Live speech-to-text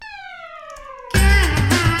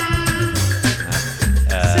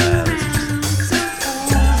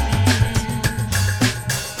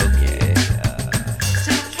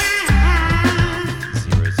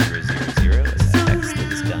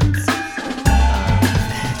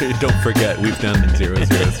Don't forget, we've done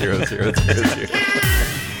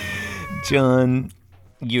 0000000. John,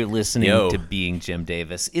 you're listening Yo. to Being Jim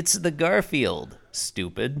Davis. It's the Garfield,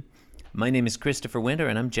 stupid. My name is Christopher Winter,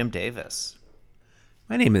 and I'm Jim Davis.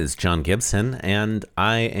 My name is John Gibson, and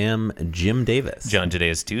I am Jim Davis. John, today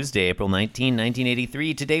is Tuesday, April 19,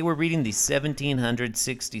 1983. Today we're reading the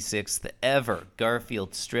 1766th ever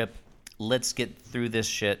Garfield strip. Let's get through this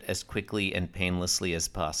shit as quickly and painlessly as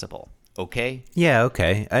possible. Okay? Yeah,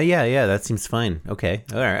 okay. Yeah, that seems fine. Okay.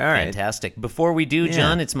 All right. Fantastic. Before we do, Yeah.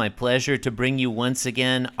 John, it's my pleasure to bring you once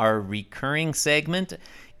again our recurring segment.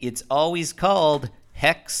 It's always called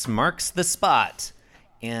Hex Marks the Spot.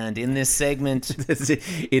 And in this segment,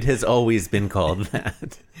 It has always been called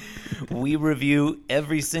that. we review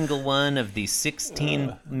every single one of the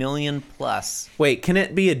 16 million plus. Wait, can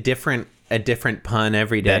it be a different pun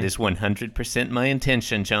every day? That is 100% my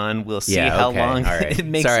intention, John. We'll see yeah, how okay. long All right. it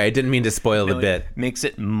makes. Sorry, I didn't mean to spoil the bit. It makes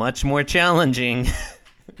it much more challenging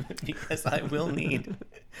because I will need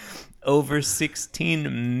over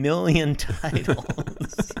 16 million titles.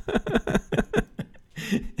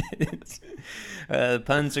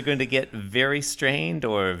 Puns are going to get very strained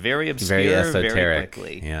or very obscure Very esoteric. very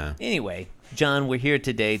quickly. Yeah. Anyway, John, we're here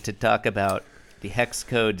today to talk about the hex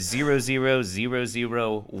code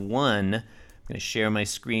 00001. I'm going to share my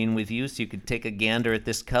screen with you so you can take a gander at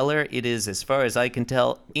this color. It is, as far as I can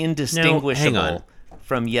tell, indistinguishable on.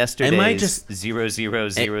 from yesterday's Am I just-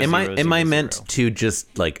 0000000. Am I meant to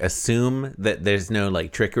just like assume that there's no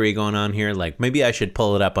like trickery going on here? Like maybe I should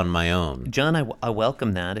pull it up on my own. John, I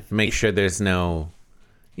welcome that. Make sure there's no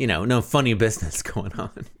funny business going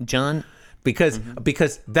on. John, Because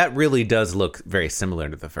that really does look very similar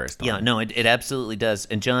to the first one. yeah, no, it absolutely does.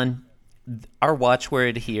 And John, our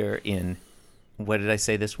watchword here in, what did I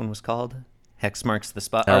say this one was called? Hex Marks the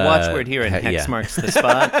Spot. Our watchword here in Hex yeah. Marks the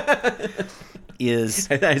Spot is,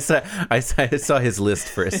 I saw his list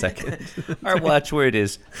for a second. our watchword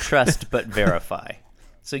is trust but verify.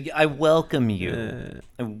 So I welcome you.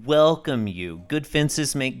 I welcome you. Good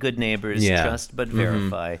fences make good neighbors. Yeah. Trust but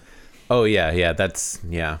verify. Oh yeah, that's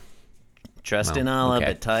yeah. Trust Well, in Allah, okay.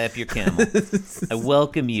 but tie up your camel. I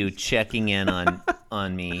welcome you checking in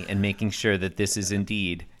on me and making sure that this is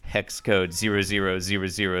indeed hex code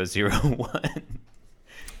 0000001.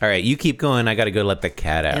 All right, you keep going. I got to go let the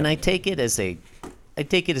cat out. And I take it as a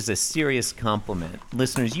serious compliment.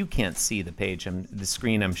 Listeners, you can't see the page, the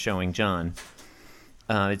screen I'm showing John.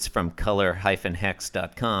 It's from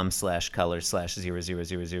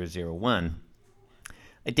color-hex.com/color/0000001.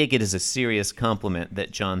 I take it as a serious compliment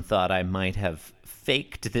that John thought I might have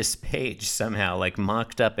faked this page somehow, like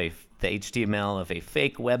mocked up the HTML of a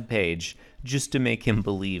fake web page just to make him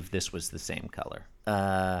believe this was the same color.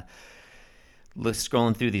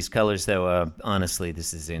 Scrolling through these colors, though, honestly,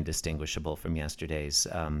 this is indistinguishable from yesterday's.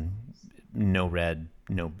 No red,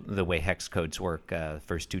 no. The way hex codes work,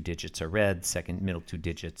 first two digits are red, middle two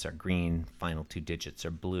digits are green, final two digits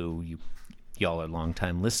are blue. Y'all are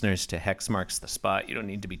longtime listeners to Hex Marks the Spot. You don't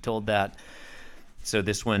need to be told that. So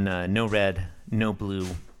this one, no red, no blue,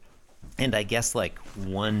 and I guess like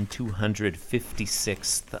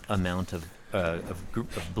 1/256th amount of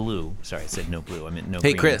blue. Sorry, I said no blue. I meant no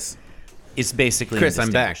green. Hey, Chris. It's basically Chris, I'm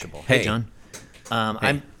back. indistinguishable. Hey. John.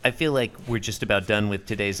 Hey. I feel like we're just about done with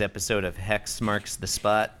today's episode of Hex Marks the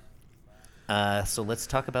Spot. So let's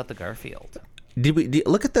talk about the Garfield.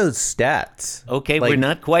 Look at those stats? Okay, Like, we're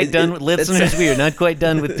not quite done with listeners. We are not quite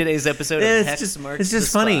done with today's episode of Hex Marks It's the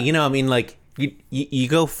just funny, Spot. I mean, like you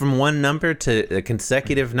go from one number to a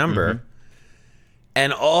consecutive number,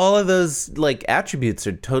 and all of those like attributes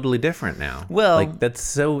are totally different now. Well, like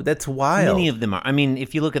that's wild. Many of them are. I mean,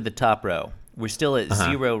 if you look at the top row, we're still at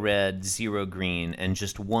 0 red, 0 green, and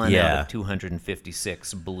just 1 out Yeah. of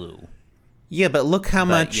 256 blue. Yeah, but look how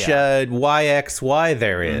much yeah. YXY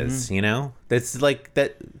there is. You know, that's like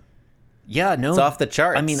that. Yeah, no, It's off the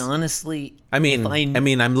charts. I mean, honestly, I'm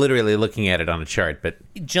literally looking at it on a chart, but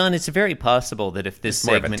John, it's very possible that if this It's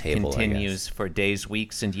more of a segment table, I continues for days,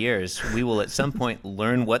 weeks, and years, we will at some point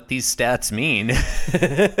learn what these stats mean.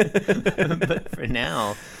 But for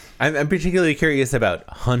now, I'm particularly curious about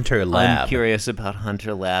Hunter Lab. I'm curious about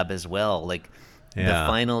Hunter Lab as well. Like, the Yeah.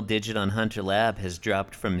 final digit on Hunter Lab has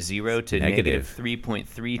dropped from 0 to Negative.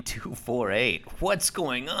 -3.3248. What's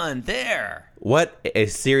going on there? What a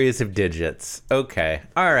series of digits. Okay.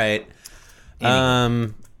 All right.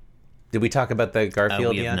 Anyway. Did we talk about the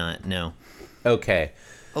Garfield We have yet? not, no. Okay.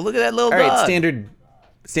 Oh, look at that little All dog. right.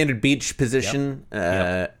 Standard beach position.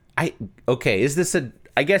 Is this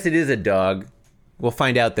I guess it is a dog. We'll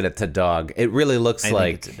find out that it's a dog. It really looks think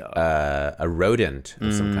like it's a dog. a rodent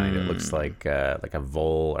of some kind. It looks like a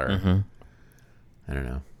vole or I don't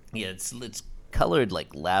know. Yeah, it's colored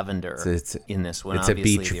like lavender in this one. It's a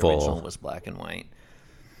Obviously, beach the full. original was black and white.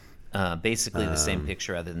 Basically the same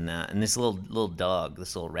picture other than that. And this little dog,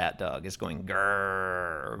 this little rat dog, is going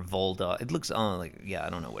grrr, Voldog. It looks like, I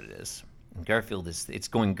don't know what it is. And it's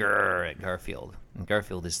going grrr at Garfield. And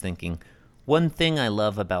Garfield is thinking, one thing I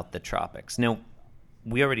love about the tropics. Now,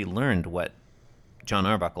 we already learned what John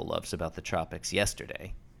Arbuckle loves about the tropics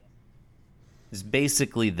yesterday. It's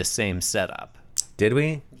basically the same setup. Did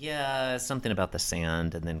we? Yeah, something about the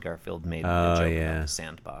sand, and then Garfield made a joke about the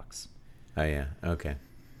sandbox. Oh, yeah. Okay.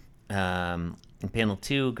 In panel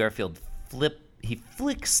 2, Garfield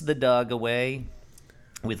flicks the dog away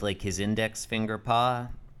with like his index finger paw,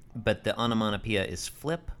 but the onomatopoeia is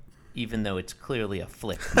flip, even though it's clearly a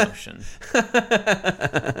flick motion.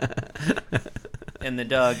 And the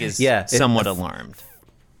dog is somewhat alarmed.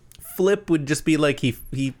 Flip would just be like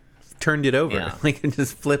he turned it over, like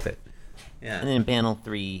just flip it. Yeah. And then in panel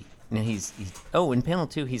 3, now in panel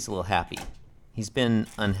 2 he's a little happy. He's been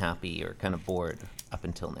unhappy or kind of bored up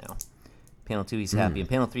until now. Panel 2 he's happy. In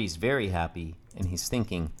panel 3 he's very happy, and he's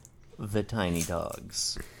thinking, the tiny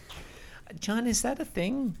dogs. John, is that a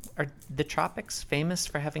thing? Are the tropics famous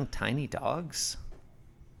for having tiny dogs?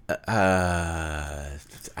 That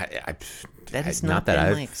has not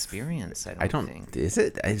been my experience. I don't think. Is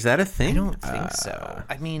it? Is that a thing? I don't think so.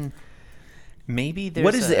 I mean, maybe there's.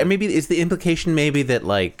 What is it? Maybe is the implication maybe that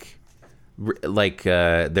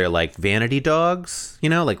they're like vanity dogs,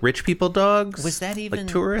 like rich people dogs? Was that even like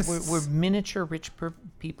tourists? Were miniature rich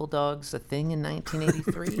people dogs a thing in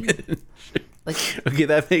 1983? Okay,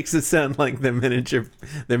 that makes it sound like they're miniature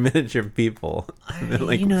people.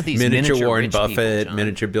 Like these miniature Warren rich Buffett, people,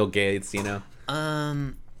 miniature Bill Gates.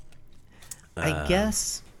 I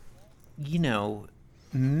guess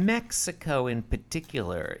Mexico in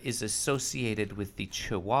particular is associated with the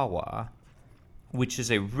Chihuahua, which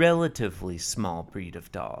is a relatively small breed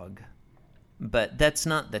of dog, but that's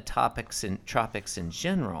not the tropics in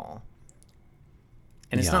general.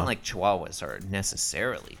 And it's not like Chihuahuas are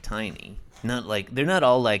necessarily tiny. They're not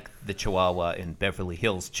all like the Chihuahua in Beverly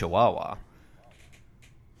Hills, Chihuahua.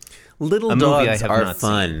 Little dogs are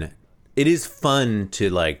fun. It is fun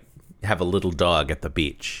to have a little dog at the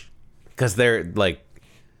beach because they're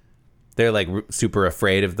super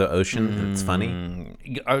afraid of the ocean. It's funny.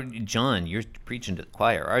 John, you're preaching to the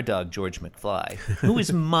choir. Our dog, George McFly, who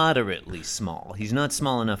is moderately small. He's not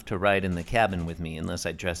small enough to ride in the cabin with me unless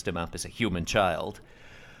I dressed him up as a human child.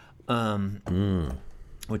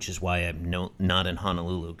 Which is why I'm not in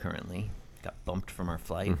Honolulu currently. Got bumped from our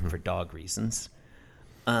flight for dog reasons.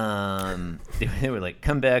 They were like,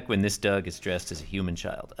 come back when this dog is dressed as a human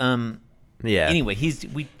child. Anyway,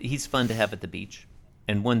 he's fun to have at the beach.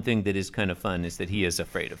 And one thing that is kind of fun is that he is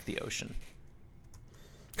afraid of the ocean.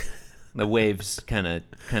 The waves kind of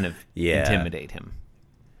intimidate him.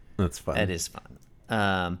 That's fun. That is fun.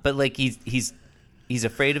 But he's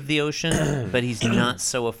afraid of the ocean, but he's not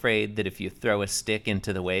so afraid that if you throw a stick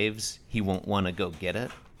into the waves, he won't want to go get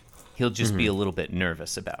it. He'll just be a little bit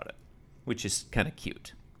nervous about it, which is kind of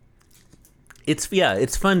cute. It's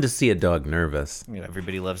fun to see a dog nervous.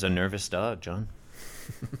 Everybody loves a nervous dog, John.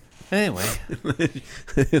 Anyway,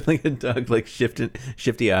 like a dog,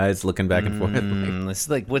 shifty eyes, looking back and forth. It's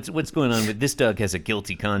like what's going on with this dog? Has a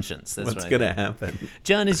guilty conscience. That's what's gonna happen,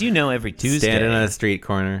 John? As you know, every Tuesday, standing on a street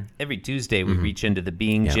corner. Every Tuesday, we reach into the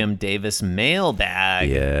Being Jim Davis mailbag.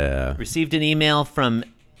 Yeah, received an email from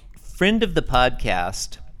friend of the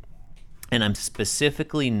podcast, and I'm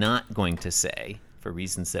specifically not going to say, for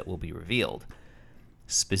reasons that will be revealed,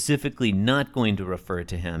 specifically not going to refer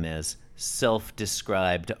to him as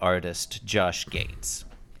self-described artist Josh Gates.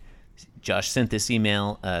 Josh sent this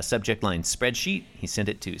email, subject line spreadsheet. He sent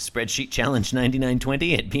it to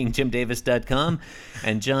spreadsheetchallenge9920@beingjimdavis.com.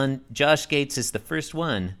 And Josh Gates is the first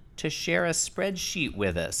one to share a spreadsheet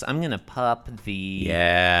with us. I'm going to pop the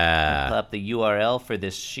URL for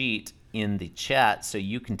this sheet in the chat so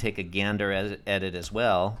you can take a gander at it as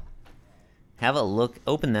well. Have a look.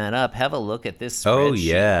 Open that up. Have a look at this spreadsheet. Oh,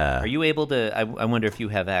 yeah. Are you able to... I wonder if you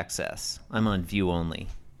have access. I'm on view only.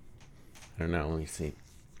 I don't know. Let me see.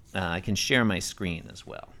 I can share my screen as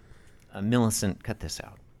well. Millicent, cut this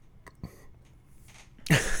out.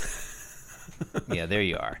 Yeah, there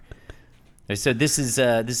you are. So this is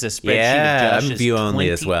a spreadsheet of Josh's I'm view only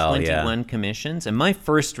as well. 21 commissions. And my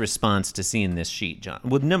first response to seeing this sheet, John,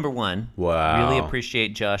 well, number one, really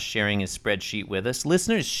appreciate Josh sharing his spreadsheet with us.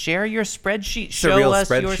 Listeners, share your spreadsheet. Show us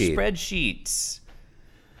your spreadsheets.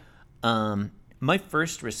 My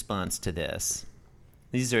first response to this,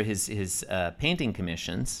 these are his painting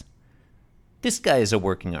commissions. This guy is a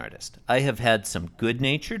working artist. I have had some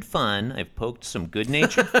good-natured fun. I've poked some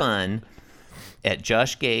good-natured fun at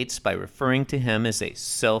Josh Gates by referring to him as a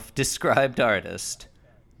self-described artist,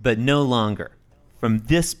 but no longer. From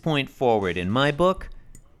this point forward, in my book,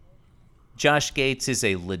 Josh Gates is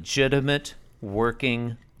a legitimate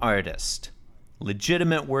working artist.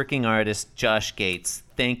 Legitimate working artist, Josh Gates.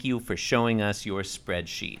 Thank you for showing us your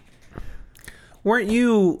spreadsheet. Weren't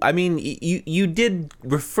you, I mean, you did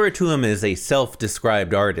refer to him as a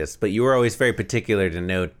self-described artist, but you were always very particular to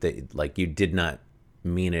note that, like, you did not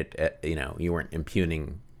mean it, you weren't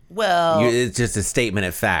impugning. Well, it's just a statement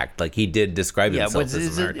of fact. Like, he did describe himself as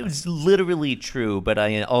an artist. It was literally true, but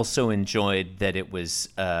I also enjoyed that it was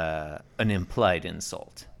an implied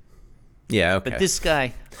insult. Yeah, okay. But this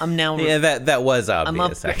guy, I'm now... Yeah, that was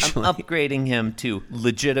obvious, actually. I'm upgrading him to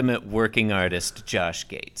legitimate working artist Josh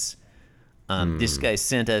Gates. This guy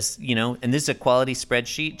sent us, and this is a quality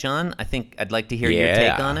spreadsheet, John. I think I'd like to hear your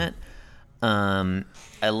take on it.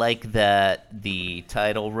 I like that the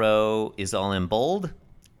title row is all in bold.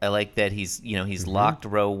 I like that he's locked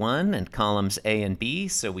row 1 and columns A and B,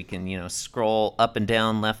 so we can, scroll up and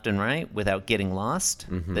down, left and right without getting lost.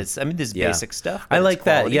 This is basic stuff. I like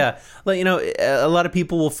that. Yeah, like, a lot of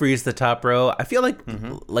people will freeze the top row. I feel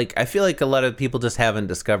like, I feel like a lot of people just haven't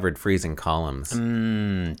discovered freezing columns.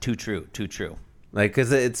 Too true. Like,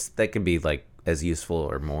 because that can be like as useful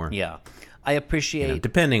or more. Yeah, I appreciate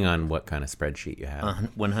depending on what kind of spreadsheet you have.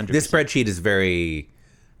 100%. This spreadsheet is very,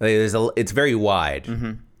 it's very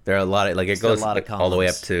wide. There are a lot of, like, it goes all the way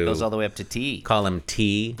up to... Goes all the way up to T. Column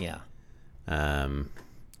T. Yeah.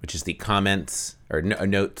 Which is the comments, or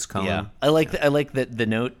notes column. Yeah. I like that the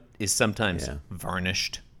note is sometimes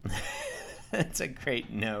varnished. That's a great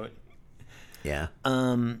note. Yeah.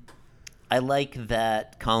 I like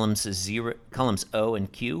that columns O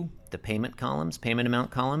and Q, the payment amount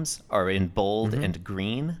columns, are in bold and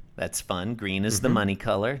green. That's fun. Green is the money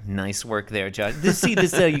color. Nice work there, Josh. This you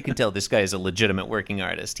can tell this guy is a legitimate working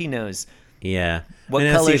artist. He knows. Yeah. What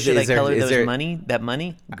color should I color those money? That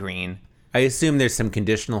money? Green. I assume there's some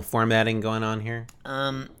conditional formatting going on here.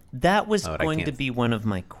 That was going to be one of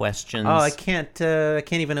my questions. Oh, I can't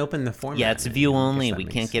even open the format. Yeah, it's view only. We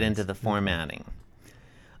can't get into the formatting.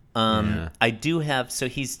 I do have, so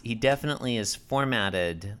he definitely is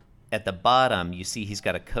formatted. At the bottom, you see he's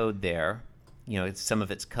got a code there. Some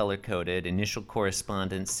of it's color coded. Initial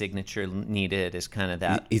correspondence, signature needed is kind of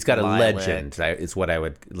that. He's got a legend. Is what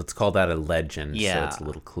let's call that a legend. Yeah. So it's a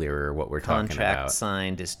little clearer what we're talking about. Contract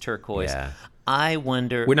signed is turquoise. Yeah. I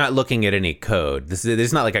wonder. We're not looking at any code.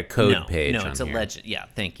 There's not like a code page. No, it's on a here. legend. Yeah,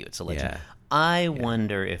 thank you. It's a legend. Yeah. I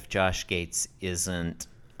wonder if Josh Gates isn't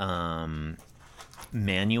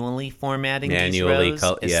manually formatting these rows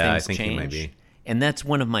as things I think change. he might be. And that's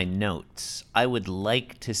one of my notes. I would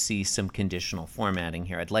like to see some conditional formatting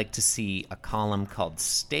here. I'd like to see a column called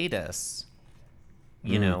status,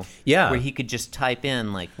 where he could just type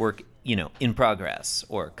in like work, in progress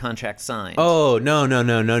or contract signed. Oh, no. You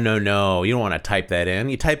don't want to type that in.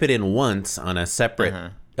 You type it in once on a separate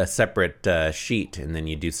sheet, and then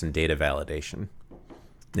you do some data validation.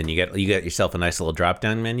 Then you get yourself a nice little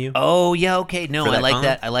drop-down menu. Oh, yeah, okay. No, I like column?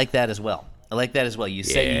 that. I like that as well. You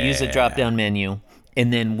use a drop-down menu,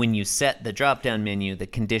 and then when you set the drop-down menu, the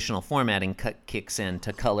conditional formatting kicks in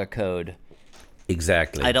to color code.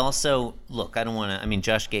 Exactly. I'd also look. I don't want to. I mean,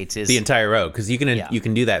 Josh Gates is the entire row, because you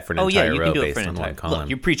can do that for an entire row based on one column. Look,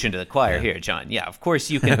 you're preaching to the choir here, John. Yeah, of course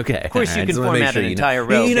you can. Okay. Of course you can format an entire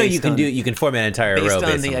row. You can format an entire row based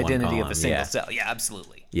on the on identity one of a single cell. Yeah,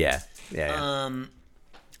 absolutely. Yeah.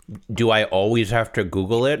 Do I always have to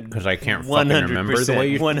Google it because I can't fucking remember the way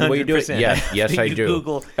you do it? Yes, I do.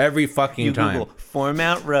 Google every fucking time. Google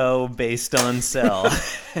format row based on cell,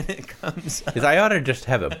 and it comes up. Because I ought to just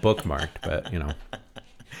have it bookmarked, but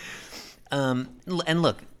And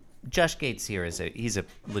look, Josh Gates here he's a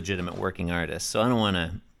legitimate working artist, so I don't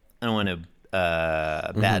want to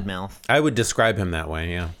badmouth. I would describe him that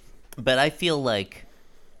way, yeah. But I feel like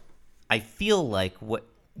what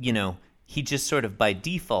he just sort of by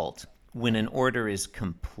default, when an order is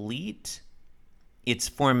complete, it's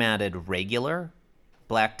formatted regular,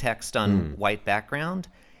 black text on white background.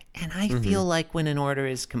 And I feel like when an order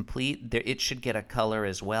is complete, it should get a color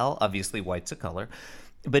as well. Obviously, white's a color.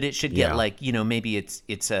 But it should get maybe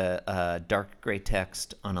it's a dark gray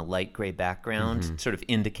text on a light gray background, sort of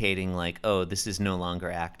indicating like, oh, this is no longer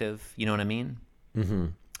active. You know what I mean? Mm-hmm.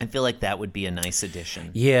 I feel like that would be a nice addition.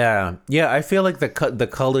 Yeah. I feel like the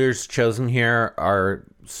colors chosen here are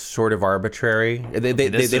sort of arbitrary. They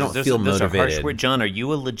don't feel motivated. Those are harsh words. John, are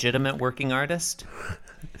you a legitimate working artist?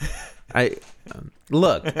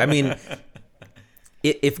 Look. I mean,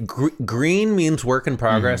 if green means work in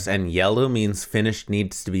progress and yellow means finished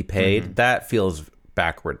needs to be paid, that feels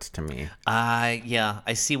backwards to me. Yeah,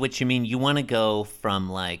 I see what you mean. You want to go from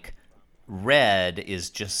like red is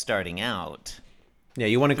just starting out. Yeah,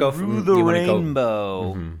 you want to go Through from the you want to go.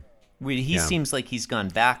 rainbow. He seems like he's gone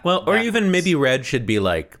back. Well, or even backwards. maybe red should be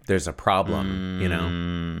like there's a problem, you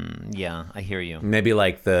know. Yeah, I hear you. Maybe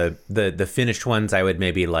like the finished ones I would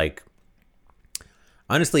maybe like.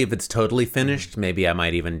 Honestly, if it's totally finished, maybe I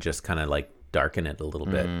might even just kind of like darken it a little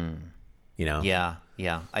bit. You know? Yeah,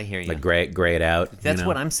 I hear you. Like gray it out. That's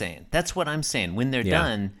what I'm saying. That's what I'm saying. When they're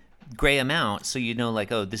done, gray them out so you know,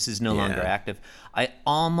 like, oh, this is no longer active. I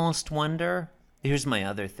almost wonder. Here's my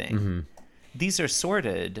other thing. These are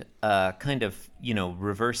sorted, kind of,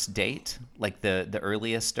 reverse date. Like the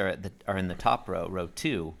earliest are in the top row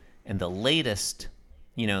 2, and the latest,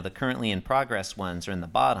 the currently in progress ones are in the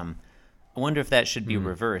bottom. I wonder if that should be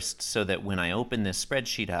reversed so that when I open this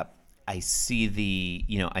spreadsheet up, I see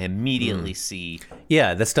I immediately see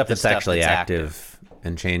the stuff that's stuff actually that's active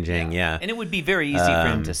and changing. Yeah. And it would be very easy for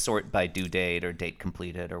him to sort by due date or date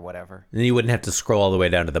completed or whatever. And you wouldn't have to scroll all the way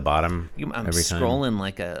down to the bottom. I'm every time. scrolling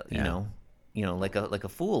like a like a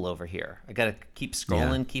fool over here. I got to keep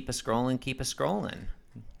scrolling, keep a scrolling.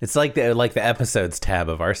 It's like the episodes tab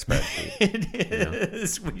of our spreadsheet. It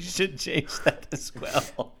is. We should change that as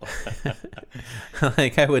well.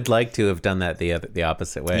 Like I would like to have done that the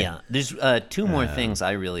opposite way. Yeah, there's 2 more things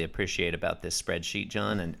I really appreciate about this spreadsheet,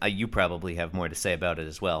 John, and you probably have more to say about it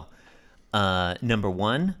as well. Number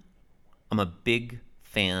 1, I'm a big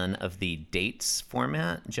fan of the dates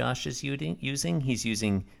format Josh is using. He's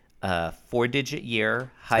using 4-digit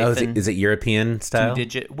year hyphen. Is it European style?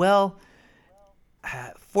 2-digit. Well.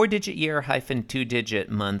 4-digit year hyphen 2-digit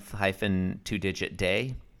month hyphen 2-digit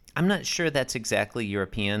day. I'm not sure that's exactly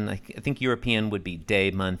European. I think European would be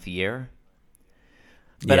day, month, year.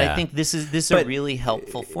 But I think this is a really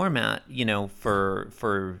helpful format, for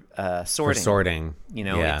sorting. For sorting.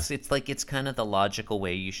 It's like it's kind of the logical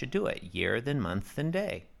way you should do it. Year, then month, then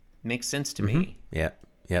day. Makes sense to me. Yep.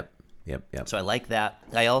 So I like that.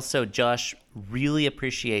 I also, Josh, really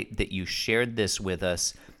appreciate that you shared this with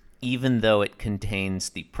us, even though it contains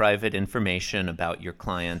the private information about your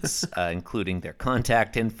clients, including their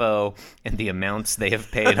contact info and the amounts they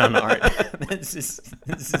have paid on art. This is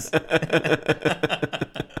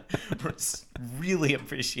really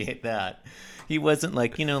appreciate that. He wasn't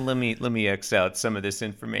like, let me X out some of this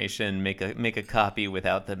information, make a copy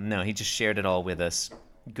without them. No, he just shared it all with us.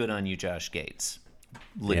 Good on you, Josh Gates.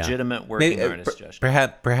 Legitimate working artist, Josh.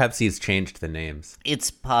 Perhaps he's changed the names. It's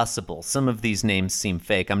possible. Some of these names seem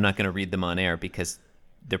fake. I'm not going to read them on air because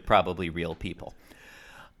they're probably real people.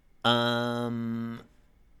 So,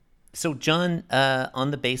 John,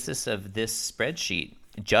 on the basis of this spreadsheet,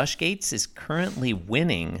 Josh Gates is currently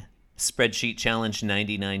winning Spreadsheet Challenge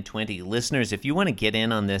 9920. Listeners, if you want to get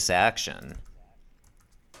in on this action,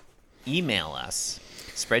 email us,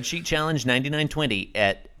 Spreadsheet Challenge 9920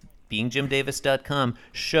 at beingjimdavis.com.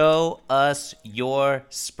 Show us your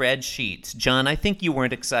spreadsheets. John, I think you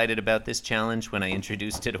weren't excited about this challenge when I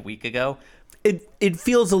introduced it a week ago. It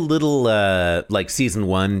feels a little like season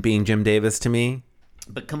 1 Being Jim Davis to me.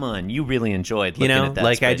 But come on, you really enjoyed looking at that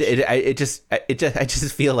like spreadsheet. I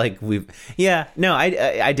just feel like we've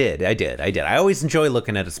I did. I always enjoy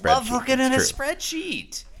looking at a spreadsheet. Love looking at a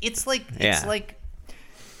spreadsheet. It's like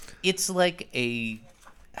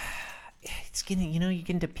it's getting, you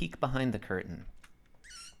get to peek behind the curtain.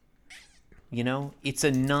 It's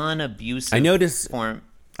a non-abusive form.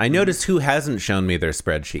 I noticed who hasn't shown me their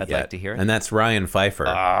spreadsheet yet. I'd like to hear it. And that's Ryan Pfeiffer.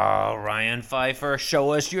 Oh, Ryan Pfeiffer,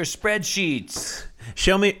 show us your spreadsheets.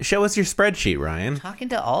 Show us your spreadsheet, Ryan. Talking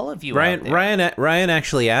to all of you out there. Ryan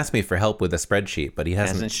actually asked me for help with a spreadsheet, but he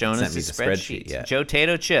hasn't shown sent us me the the spreadsheet yet. Joe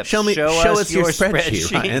Tato Chips, show us your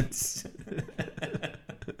spreadsheet, Ryan.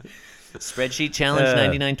 Spreadsheet Challenge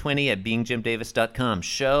 9920 at beingjimdavis.com.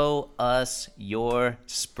 Show us your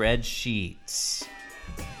spreadsheets.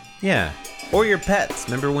 Yeah. Or your pets.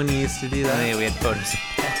 Remember when you used to do that? Oh, yeah, we had photos of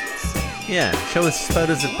pets. Yeah, show us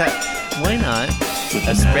photos of pets. Why not?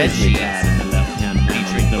 A spreadsheet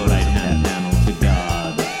featuring photos of pets.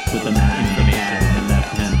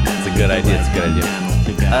 It's a good idea.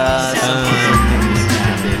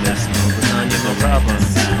 No problem.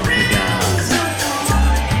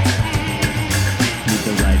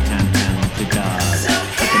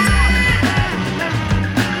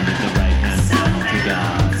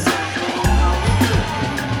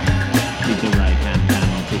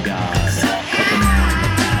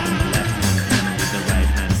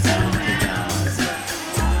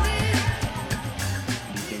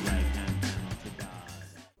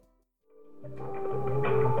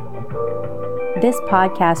 This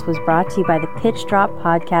podcast was brought to you by the Pitch Drop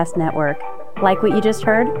Podcast Network. Like what you just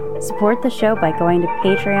heard? Support the show by going to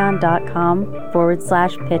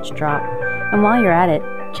patreon.com/pitchdrop. And while you're at it,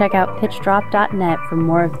 check out pitchdrop.net for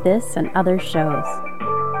more of this and other shows.